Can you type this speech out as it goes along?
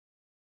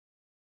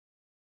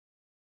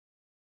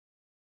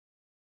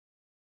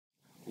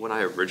When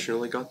I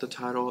originally got the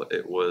title,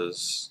 it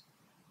was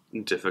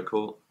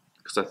difficult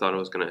because I thought I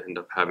was going to end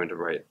up having to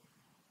write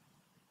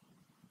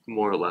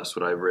more or less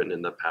what I've written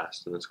in the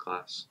past in this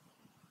class.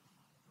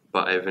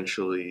 But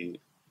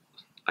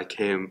I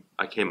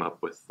came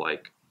up with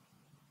like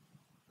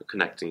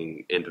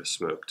connecting End of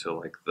Smoke to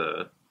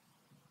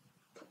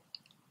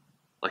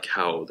like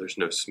how there's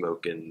no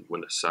smoke in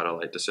when a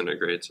satellite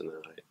disintegrates, and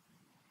then I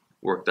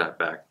worked that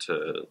back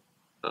to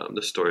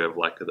the story of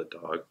Lakin the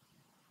dog,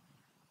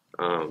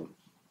 um,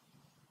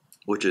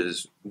 which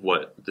is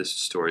what this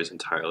story is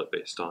entirely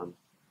based on.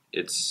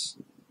 It's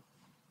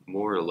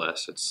more or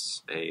less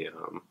it's a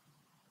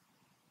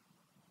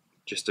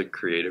just a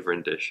creative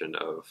rendition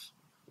of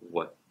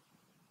what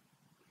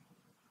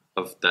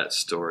of that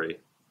story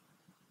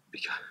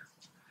because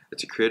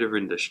it's a creative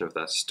rendition of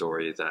that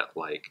story that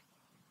like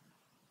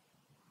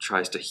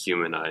tries to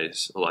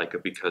humanize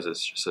Leica because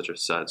it's just such a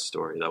sad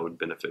story that would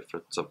benefit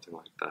from something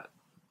like that.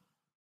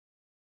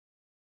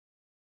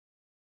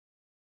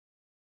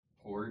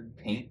 Poured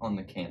paint on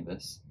the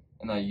canvas,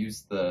 and I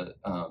used the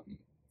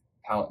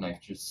palette knife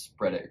to just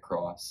spread it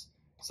across.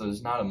 So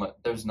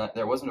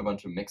there wasn't a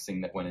bunch of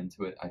mixing that went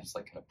into it. I just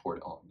like kind of poured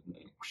it on, and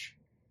then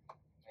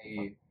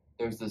whoosh.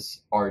 There's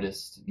this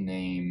artist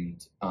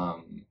named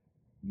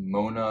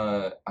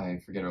Mona. I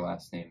forget her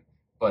last name,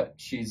 but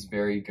she's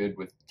very good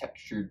with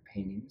textured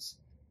paintings,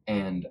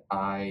 and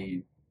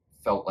I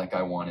felt like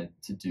I wanted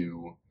to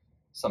do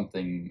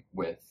something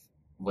with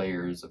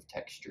layers of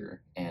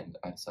texture, and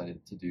I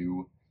decided to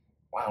do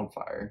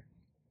wildfire.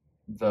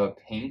 The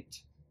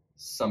paint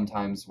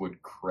sometimes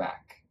would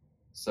crack,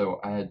 so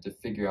I had to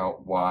figure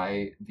out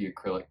why the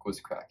acrylic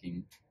was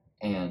cracking,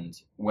 and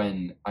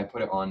when I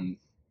put it on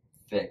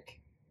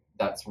thick,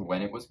 that's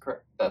when it was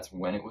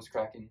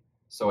cracking.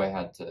 So I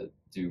had to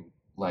do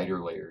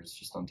lighter layers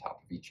just on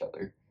top of each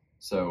other.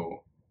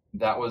 So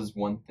that was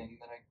one thing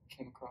that I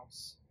came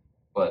across.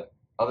 But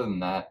other than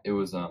that, it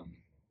was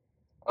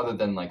other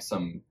than like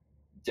some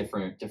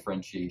different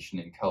differentiation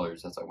in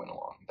colors as I went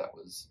along. That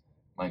was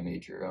my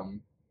major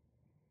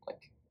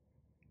like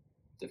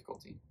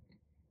difficulty.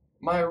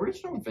 My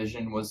original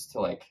vision was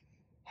to like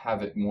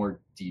have it more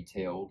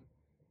detailed,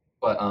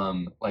 but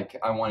like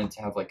I wanted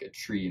to have like a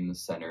tree in the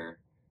center,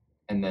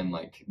 and then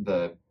like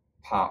the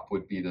pop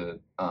would be the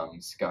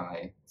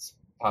sky.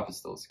 Pop is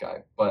still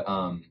sky, but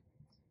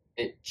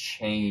it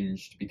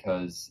changed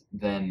because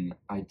then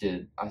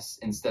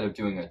instead of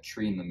doing a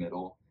tree in the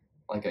middle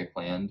like I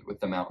planned with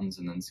the mountains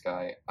and then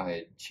sky,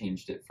 I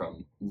changed it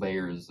from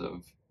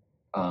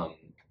um,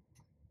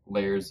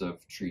 layers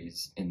of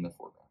trees in the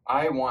foreground.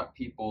 I want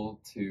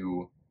people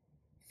to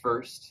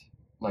first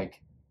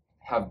like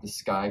have the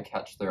sky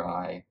catch their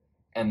eye,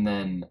 and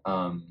then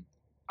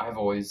I've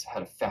always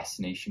had a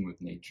fascination with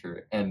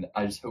nature, and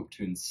I just hope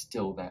to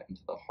instill that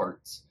into the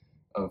hearts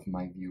of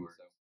my viewers.